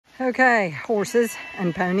Okay, horses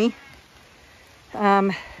and pony.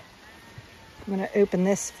 I'm going to open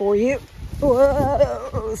this for you.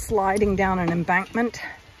 Whoa, sliding down an embankment.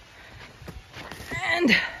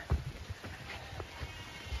 And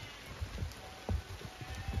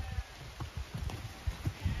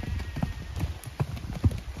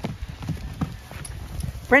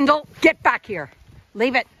Brindle, get back here.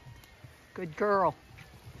 Leave it. Good girl.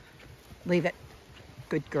 Leave it.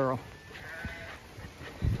 Good girl.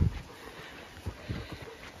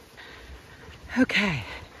 Okay.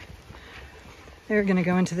 They're going to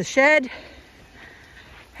go into the shed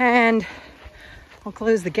and I'll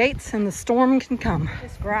close the gates and the storm can come.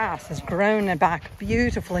 This grass has grown back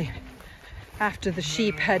beautifully after the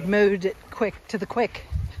sheep had mowed it to the quick.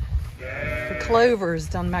 The clover's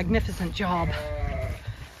done a magnificent job.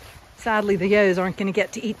 Sadly, the ewes aren't going to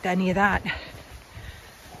get to eat any of that.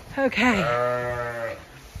 Okay.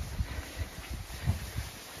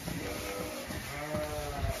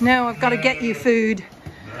 Now I've got to get you food.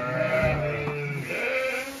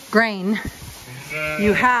 Grain.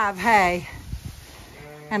 You have hay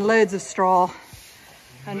and loads of straw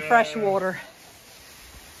and fresh water.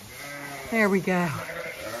 There we go.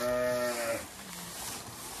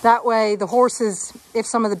 That way the horses, if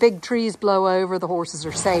some of the big trees blow over, the horses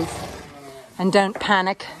are safe and don't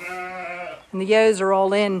panic. And the ewes are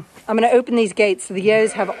all in. I'm going to open these gates so the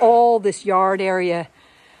ewes have all this yard area.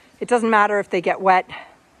 It doesn't matter if they get wet.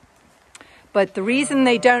 But the reason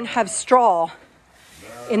they don't have straw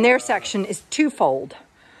in their section is twofold.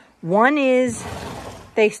 One is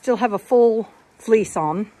they still have a full fleece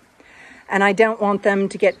on, and I don't want them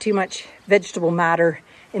to get too much vegetable matter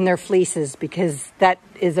in their fleeces because that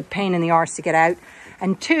is a pain in the arse to get out.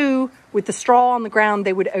 And two, with the straw on the ground,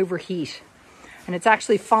 they would overheat. And it's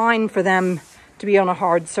actually fine for them to be on a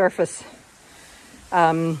hard surface.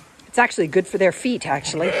 It's actually good for their feet,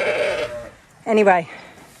 actually. Anyway.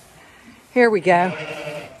 Here we go.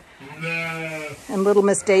 And little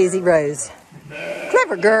Miss Daisy Rose.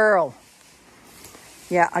 Clever girl.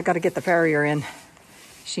 Yeah, I got to get the farrier in.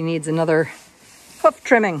 She needs another hoof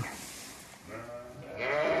trimming.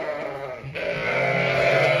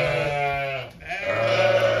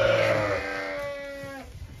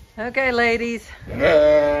 Okay, ladies.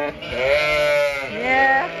 Yeah.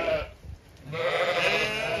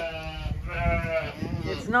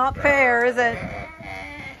 It's not fair, is it?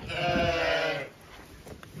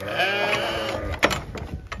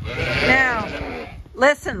 Now,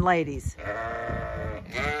 listen, ladies.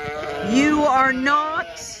 You are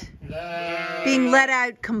not being let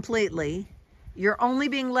out completely. You're only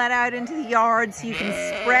being let out into the yard so you can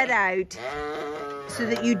spread out so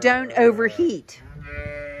that you don't overheat.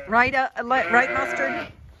 Right, right, Mustard?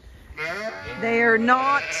 They are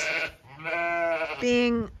not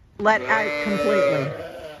being let out completely.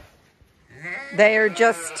 They are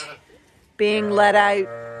just being let out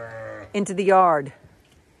into the yard.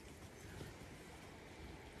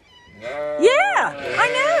 Yeah, I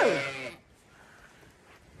know.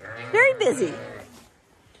 Very busy.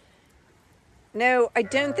 No, I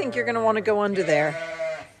don't think you're going to want to go under there.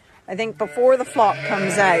 I think before the flock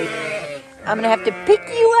comes out, I'm going to have to pick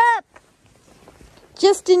you up.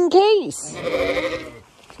 Just in case.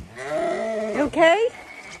 Okay?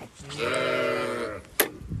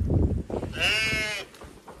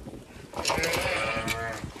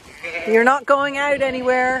 You're not going out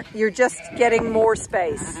anywhere. You're just getting more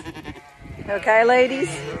space. Okay, ladies?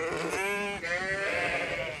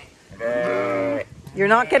 You're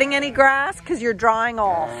not getting any grass because you're drying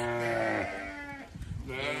off.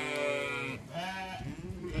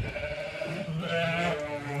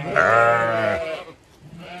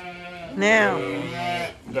 Now.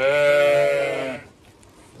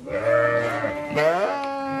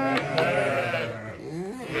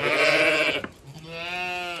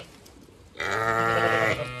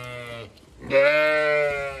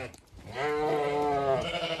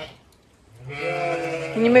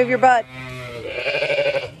 Can you move your butt?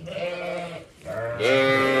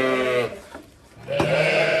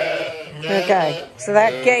 Okay, so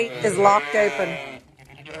that gate is locked open.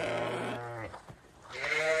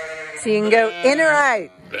 So you can go in or out.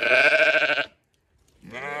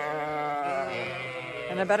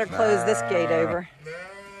 And I better close this gate over.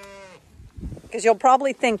 Because you'll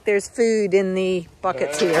probably think there's food in the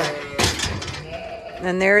buckets here.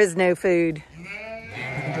 And there is no food.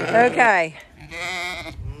 Okay.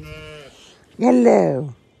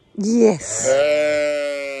 Hello. Yes.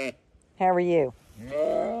 How are you?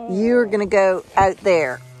 You're going to go out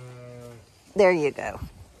there. There you go.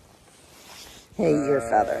 Hey, your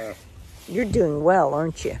feather. You're doing well,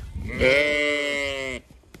 aren't you?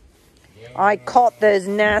 I caught those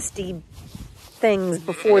nasty things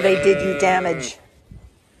before they did you damage.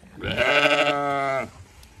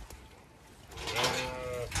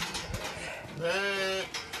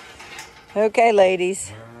 Okay,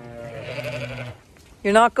 ladies.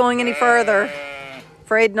 You're not going any further.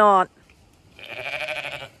 Afraid not.